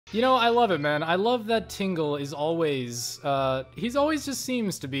You know, I love it, man. I love that Tingle is always, he's always just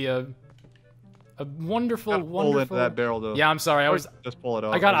seems to be a wonderful, Gotta pull into that barrel, though. Yeah, I'm sorry. Just pull it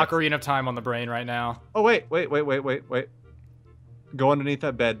off. I got Ocarina of Time on the brain right now. Oh, wait. Go underneath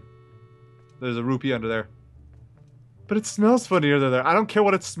that bed. There's a rupee under there. But it smells funny under there. I don't care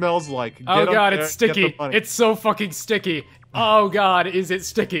what it smells like. Oh god, it's sticky. It's so fucking sticky. Oh god, is it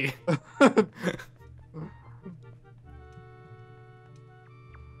sticky?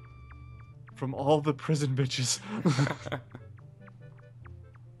 From all the prison bitches.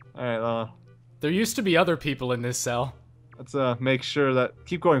 Alright, there used to be other people in this cell. let's make sure that...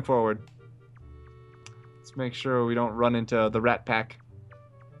 Keep going forward. Let's make sure we don't run into the rat pack.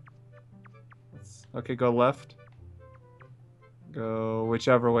 Okay, go left. Go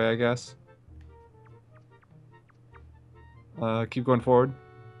whichever way, I guess. Keep going forward.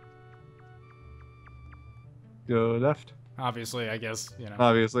 Go left. Obviously, I guess, you know.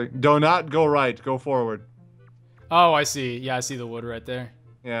 Obviously. Do not go right. Go forward. Oh, I see. Yeah, I see the wood right there.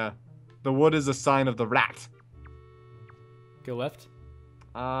 Yeah. The wood is a sign of the rat. Go left?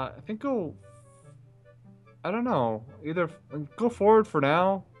 I think go... I don't know. Either go forward for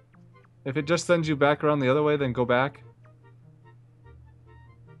now. If it just sends you back around the other way, then go back.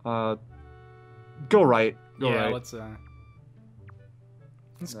 Go right. Go yeah, right. let's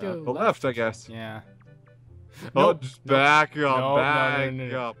go Go left, I guess. Yeah. Oh, Nope. just back up, No, back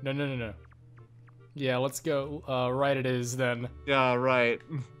no. up. No. Yeah, let's go right it is then. Yeah, right.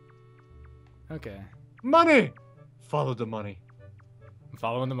 Okay. Money! Follow the money. I'm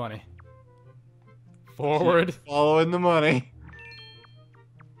following the money. Forward. Keep following the money.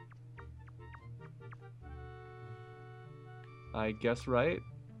 I guess right.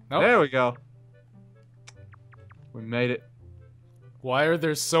 Nope. There we go. We made it. Why are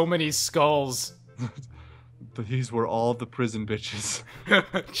there so many skulls? These were all the prison bitches.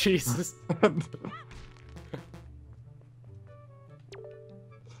 Jesus.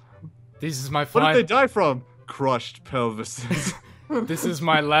 This is my What final. did they die from? Crushed pelvises. This is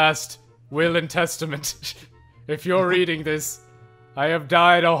my last will and testament. If you're reading this, I have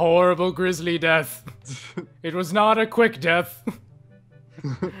died a horrible grisly death. It was not a quick death.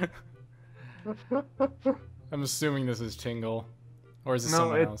 I'm assuming this is Tingle. Or is it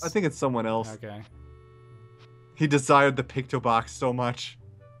someone else? I think it's someone else. Okay. He desired the picto box so much.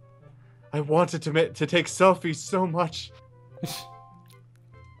 I wanted to take selfies so much.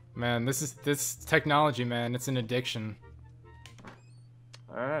 Man, this technology, man, it's an addiction.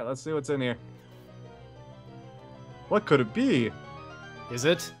 Alright, let's see what's in here. What could it be? Is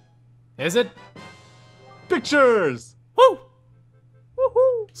it? Is it? Pictures! Woo!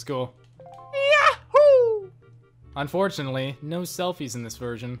 Woohoo! It's cool. Yahoo! Unfortunately, no selfies in this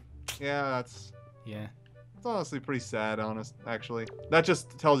version. Yeah, that's... Yeah. It's honestly pretty sad, actually. That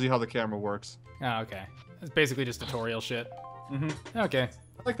just tells you how the camera works. Oh, okay. It's basically just tutorial shit. Mm-hmm. Okay.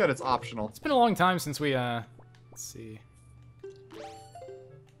 I like that it's optional. It's been a long time since we, let's see.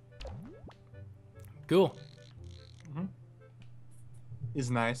 Cool. Mm-hmm.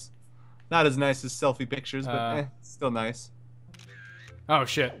 Is nice. Not as nice as selfie pictures, but still nice. Oh,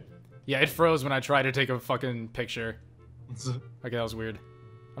 shit. Yeah, it froze when I tried to take a fucking picture. Okay, that was weird.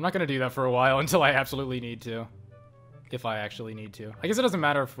 I'm not gonna do that for a while until I absolutely need to. If I actually need to. I guess it doesn't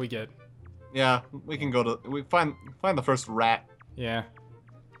matter if we get... Yeah, we can go to... We find the first rat. Yeah.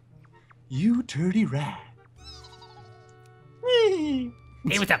 You dirty rat. Hey,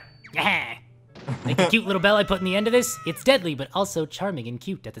 what's up? Like the cute little bell I put in the end of this? It's deadly, but also charming and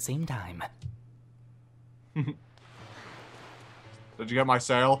cute at the same time. Did you get my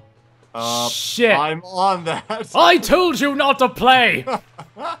sale? Shit! I'm on that. I told you not to play!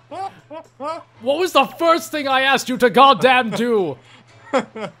 What was the first thing I asked you to goddamn do?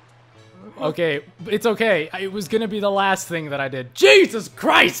 Okay, it's okay. It was gonna be the last thing that I did. Jesus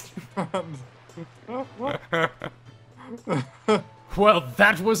Christ! Well,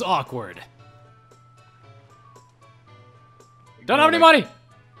 that was awkward. Don't have any money!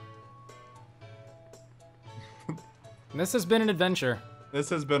 This has been an adventure. This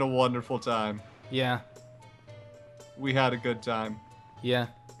has been a wonderful time. Yeah. We had a good time. Yeah.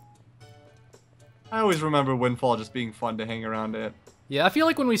 I always remember Windfall just being fun to hang around at. Yeah, I feel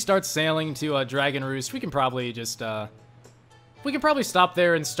like when we start sailing to Dragon Roost, we can probably just, we can probably stop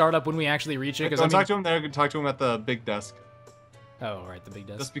there and start up when we actually reach it. Don't talk to him there, talk to him at the big desk. Oh, right, the big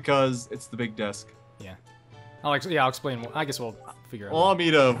desk. Just because it's the big desk. Yeah. I'll explain. I guess we'll figure out. Allow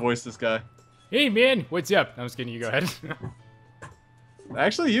me to voice this guy. Hey, man, what's up? I'm just kidding, you go ahead.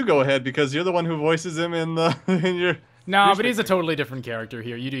 Actually, you go ahead, because you're the one who voices him in the, in your... No, but he's a totally different character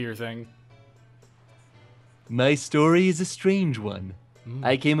here. You do your thing. My story is a strange one.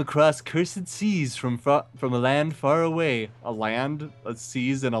 I came across cursed seas from a land far away. A land? A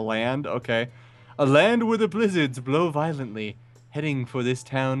seas and a land? Okay. A land where the blizzards blow violently, heading for this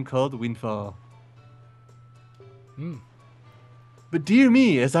town called Windfall. But dear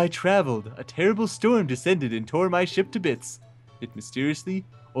me, as I traveled, a terrible storm descended and tore my ship to bits. Yet mysteriously,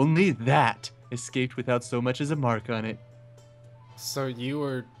 only that escaped without so much as a mark on it. So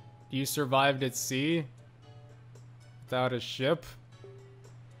you survived at sea? Without a ship?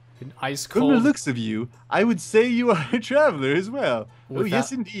 An ice From the cold... looks of you, I would say you are a traveler as well. Oh,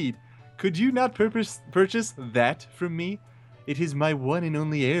 yes, indeed. Could you not purchase that from me? It is my one and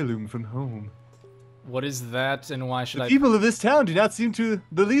only heirloom from home. What is that, and why should The people of this town do not seem to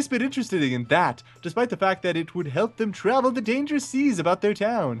the least bit interested in that, despite the fact that it would help them travel the dangerous seas about their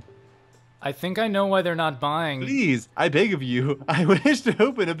town. I think I know why they're not buying. Please, I beg of you, I wish to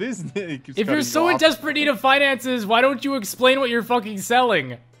open a business. If you're so in desperate need of finances, why don't you explain what you're fucking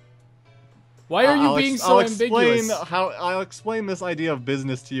selling? Why are you being so ambiguous? I'll explain this idea of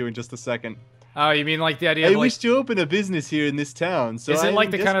business to you in just a second. Oh, you mean like the idea of I wish to open a business here in this town, so is it I like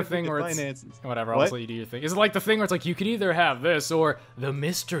am the kind of desperate thing for where finances. it's... Whatever, I'll just let you do your thing. Is it like the thing where it's like, you could either have this or the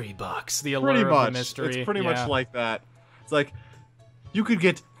mystery box, the allure of the mystery? It's pretty much like that. It's like, you could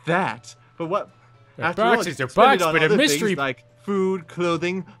get that, but what... After box all, is you their could spend box, it on but a other mystery... things like food,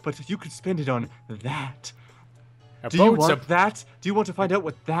 clothing, but you could spend it on that. A Do you boat's want that? Do you want to find out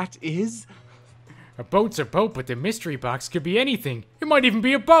what that is? A boat's a boat, but the mystery box could be anything. It might even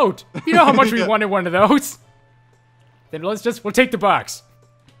be a boat. You know how much we wanted one of those? Then we'll take the box.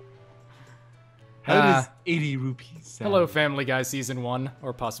 How does 80 rupees sound? Hello, Family Guy Season 1,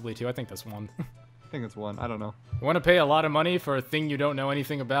 or possibly 2. I think that's 1. I think it's 1. I don't know. You want to pay a lot of money for a thing you don't know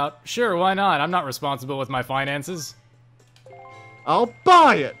anything about? Sure, why not? I'm not responsible with my finances. I'll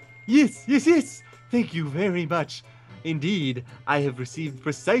buy it! Yes, yes, yes! Thank you very much. Indeed, I have received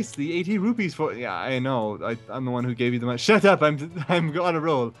precisely 80 rupees for... Yeah, I know. I'm the one who gave you the money. Shut up! I'm on a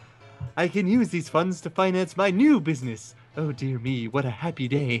roll. I can use these funds to finance my new business. Oh dear me, what a happy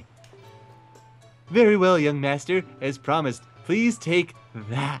day. Very well, young master. As promised, please take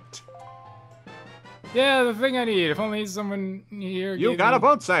that. Yeah, the thing I need. If only someone here You gave got me- a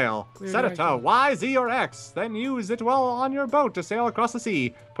boat sail. Set it to back. Y, Z, or X. Then use it while on your boat to sail across the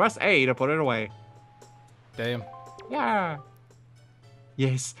sea. Press A to put it away. Damn. Yeah.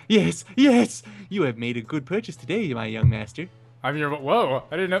 Yes, yes, yes! You have made a good purchase today, my young master. I'm your... Whoa,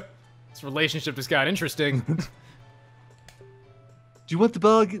 I didn't know... This relationship just got interesting. Do you want the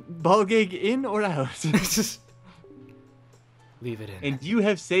ball gag in or out? Leave it in. And you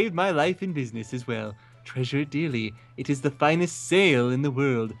have saved my life and business as well. Treasure it dearly. It is the finest sail in the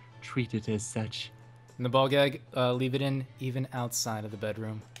world. Treat it as such. And the ball gag, leave it in even outside of the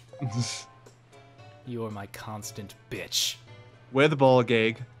bedroom. You're my constant bitch. Wear the ball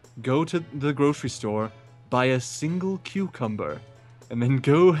gag. Go to the grocery store. Buy a single cucumber. And then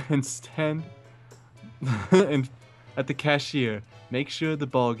go and stand and at the cashier. Make sure the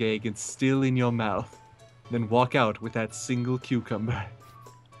ball gag is still in your mouth. Then walk out with that single cucumber.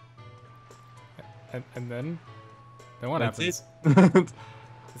 And then what That's happens? it.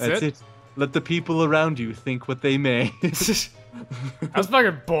 That's it. Let the people around you think what they may. That was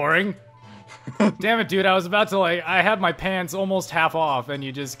fucking boring. Damn it, dude. I was about to, I had my pants almost half off, and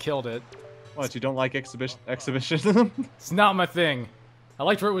you just killed it. What, you don't like exhibitionism? It's not my thing. I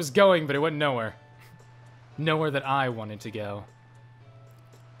liked where it was going, but it went nowhere. Nowhere that I wanted to go.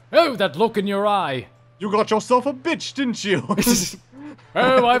 Oh, that look in your eye. You got yourself a bitch, didn't you?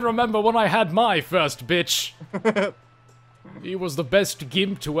 Oh, I remember when I had my first bitch. He was the best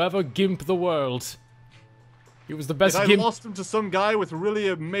gimp to ever gimp the world. He was the best And I gimp. lost him to some guy with really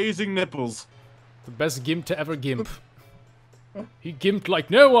amazing nipples. The best gimp to ever gimp. He gimped like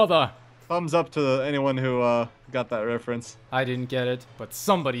no other. Thumbs up to anyone who got that reference. I didn't get it, but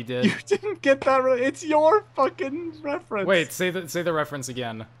somebody did. You didn't get that It's your fucking reference. Wait, say the reference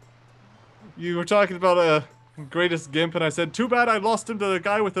again. You were talking about a greatest gimp, and I said, too bad I lost him to the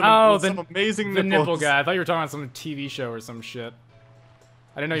guy with, Oh, some amazing the nipples. nipple guy. I thought you were talking about some TV show or some shit.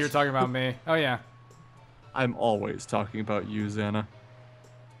 I didn't know you were talking about me. Oh, yeah. I'm always talking about you, Xana.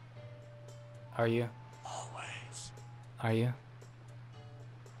 Are you? Always. Are you?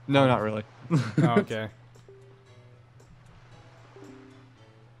 No, not really. Oh, okay.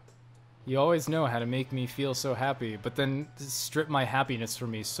 You always know how to make me feel so happy, but then strip my happiness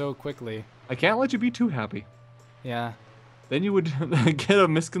from me so quickly. I can't let you be too happy. Yeah. Then you would get a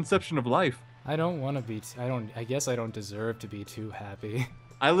misconception of life. I don't want to be... I guess I don't deserve to be too happy.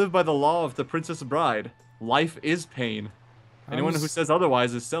 I live by the law of the Princess Bride. Life is pain. Anyone who says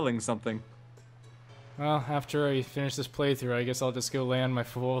otherwise is selling something. Well, after I finish this playthrough, I guess I'll just go lay on my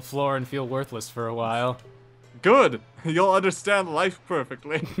floor and feel worthless for a while. Good! You'll understand life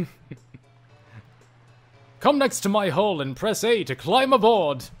perfectly. Come next to my hull and press A to climb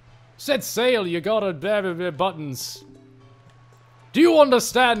aboard. Set sail, you gotta buttons. Do you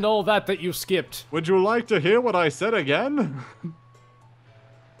understand all that you skipped? Would you like to hear what I said again?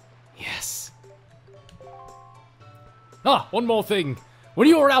 Yes. Ah, one more thing. When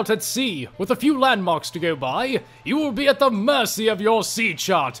you are out at sea, with a few landmarks to go by, you will be at the mercy of your sea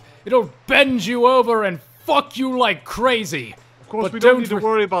chart. It'll bend you over and fuck you like crazy. Of course, but we don't need to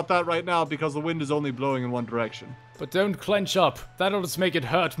worry about that right now because the wind is only blowing in one direction. But don't clench up. That'll just make it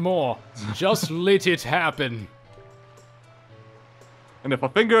hurt more. Just let it happen. And if a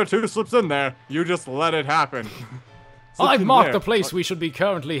finger or two slips in there, you just let it happen. I've marked the place we should be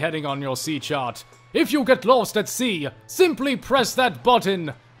currently heading on your sea chart. If you get lost at sea, simply press that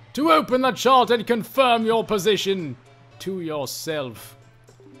button to open the chart and confirm your position to yourself.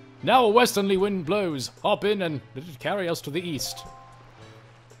 Now a westerly wind blows. Hop in and let it carry us to the east.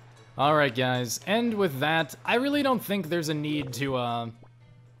 Alright guys, and with that, I really don't think there's a need to,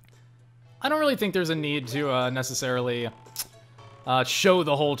 necessarily, show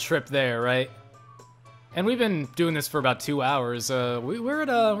the whole trip there, right? And we've been doing this for about 2 hours. We're at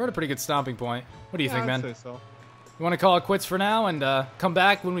a pretty good stopping point. What do you think, man? I'd say so. You want to call it quits for now and come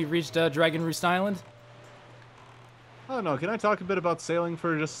back when we've reached Dragon Roost Island? I don't know. Can I talk a bit about sailing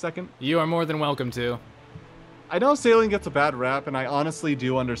for just a second? You are more than welcome to. I know sailing gets a bad rap, and I honestly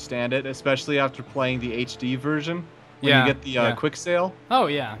do understand it, especially after playing the HD version. When you get the quick sail. Oh,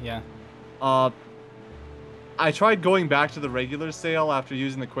 yeah, yeah. I tried going back to the regular sail after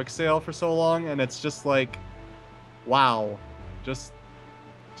using the quick sail for so long, and it's just like, wow. Just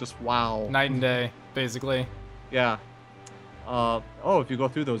wow. Night and day, basically. Yeah. Oh, if you go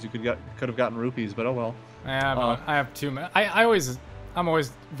through those, you could have gotten rupees, but oh well. I have too many. I'm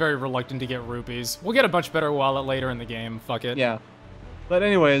always very reluctant to get rupees. We'll get a much better wallet later in the game. Fuck it. Yeah. But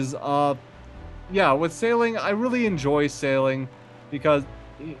anyways, yeah, with sailing, I really enjoy sailing because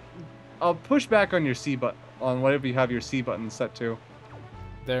I'll push back on your C button, on whatever you have your C button set to.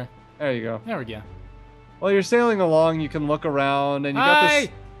 There you go. There we go. While you're sailing along, you can look around and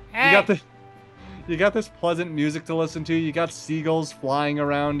you got this pleasant music to listen to. You got seagulls flying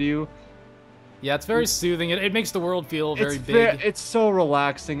around you. Yeah, it's very soothing. It makes the world feel very big. It's so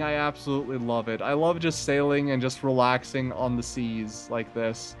relaxing. I absolutely love it. I love just sailing and just relaxing on the seas like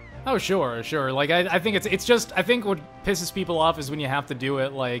this. Oh, sure. Like, I think it's just, I think what pisses people off is when you have to do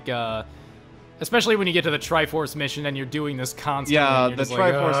it, like, especially when you get to the Triforce mission and you're doing this constantly. Yeah, the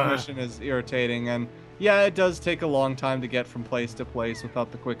Triforce mission is irritating, and yeah, it does take a long time to get from place to place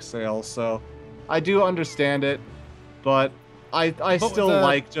without the quick sail, so I do understand it, but I still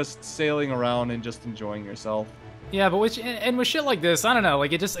like just sailing around and just enjoying yourself. Yeah, but with shit like this, I don't know,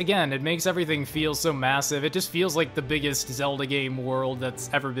 like, it just, again, it makes everything feel so massive. It just feels like the biggest Zelda game world that's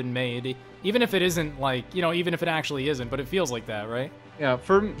ever been made. Even if it isn't, like, you know, even if it actually isn't, but it feels like that, right? Yeah,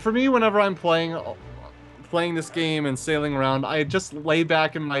 for me, whenever I'm playing this game and sailing around, I just lay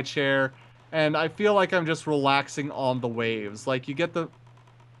back in my chair, and I feel like I'm just relaxing on the waves. Like, you get the...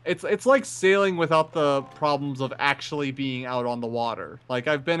 It's like sailing without the problems of actually being out on the water. Like,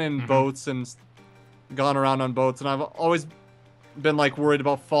 I've been in boats and gone around on boats, and I've always been, like, worried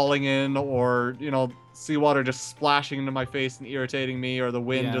about falling in or, you know, seawater just splashing into my face and irritating me, or the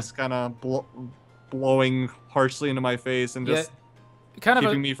wind just kind of blowing harshly into my face and just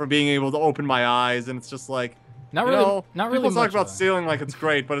keeping me from being able to open my eyes. And it's just like, not really people talk about sailing like it's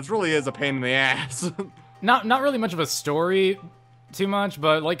great, but it really is a pain in the ass. not really much of a story too much,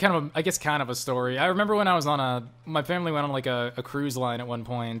 but like kind of a story. I remember when I was on my family went on like a cruise line at one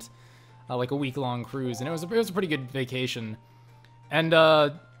point, like a week-long cruise, and it was a pretty good vacation. And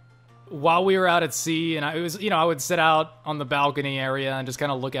while we were out at sea, and I would sit out on the balcony area and just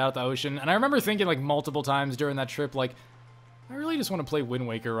kind of look out at the ocean. And I remember thinking like multiple times during that trip, like, I really just want to play Wind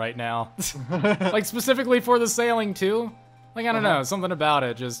Waker right now. Like, specifically for the sailing too. Like, I don't know, something about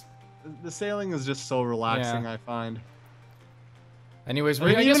it just... The sailing is just so relaxing, I find. Anyways,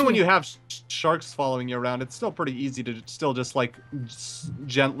 even when you have sharks following you around, it's still pretty easy to still just like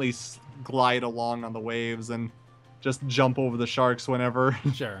gently glide along on the waves and just jump over the sharks whenever.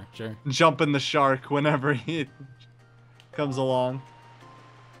 Sure. Jump in the shark whenever he comes along.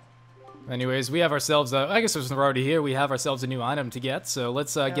 Anyways, we have ourselves, I guess since we're already here, we have ourselves a new item to get, so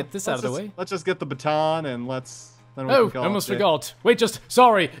let's get this out of the way. Let's just get the baton and then we I almost forgot. Wait,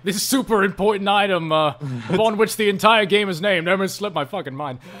 sorry, this super important item upon which the entire game is named. That almost slipped my fucking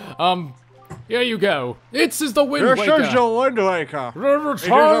mind. Here you go. It's is the Wind This Waker. is the Wind Waker. The It is a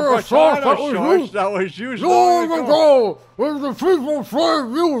entire source potato that was source used that was used long long ago. ago when the people play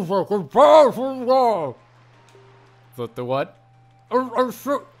music and powerful law. The what?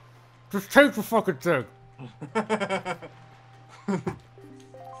 Just take the fucking thing.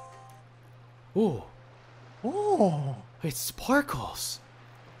 Ooh. Oh. It sparkles.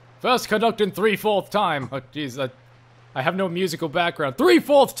 First conduct in 3/4 time. Oh, jeez, I have no musical background.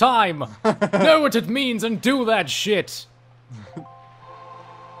 3/4 time! Know what it means and do that shit!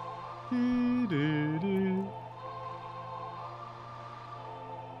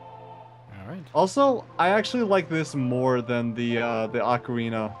 Alright. Also, I actually like this more than the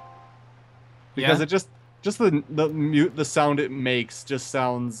ocarina. Because Yeah? it just the sound it makes just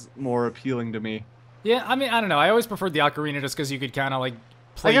sounds more appealing to me. Yeah, I mean, I don't know. I always preferred the ocarina just because you could kind of, like,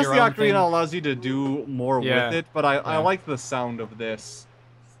 play I guess your the own ocarina thing. allows you to do more Yeah. with it, but I Yeah. like the sound of this.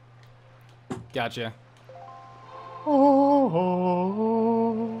 Gotcha. Oh.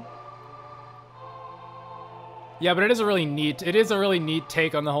 Yeah, but it is a really neat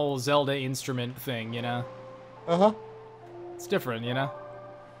take on the whole Zelda instrument thing, you know? Uh-huh. It's different, you know?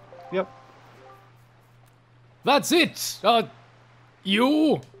 Yep. That's it!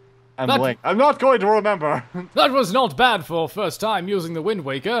 You? I'm That- Link. I'm not going to remember. That was not bad for first time using the Wind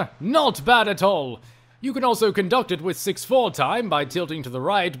Waker. Not bad at all. You can also conduct it with 6/4 time by tilting to the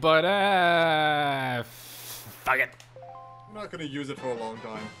right, but fuck it. I'm not going to use it for a long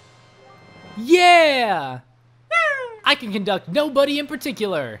time. Yeah! I can conduct nobody in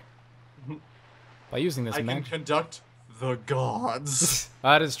particular. By using this I can mag. conduct the gods.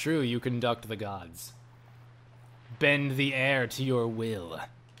 That is true, you conduct the gods. Bend the air to your will.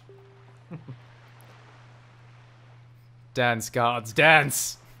 Dance, gods,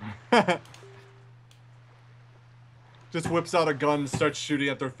 dance! Just whips out a gun and starts shooting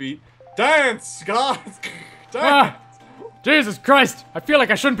at their feet. Dance, gods! Dance! Ah! Jesus Christ! I feel like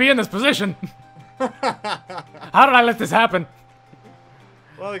I shouldn't be in this position! How did I let this happen?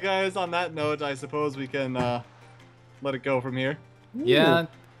 Well, guys, on that note, I suppose we can let it go from here. Yeah.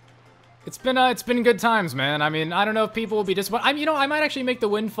 It's been good times, man. I mean, I don't know if people will be disappointed. I might actually make the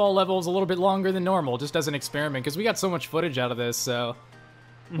windfall levels a little bit longer than normal, just as an experiment, because we got so much footage out of this, so...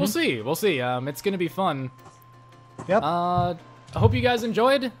 We'll see, we'll see. It's gonna be fun. Yep. I hope you guys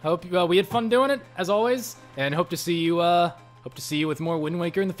enjoyed. Hope we had fun doing it, as always, and hope to see you with more Wind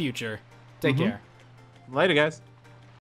Waker in the future. Take care. Later, guys.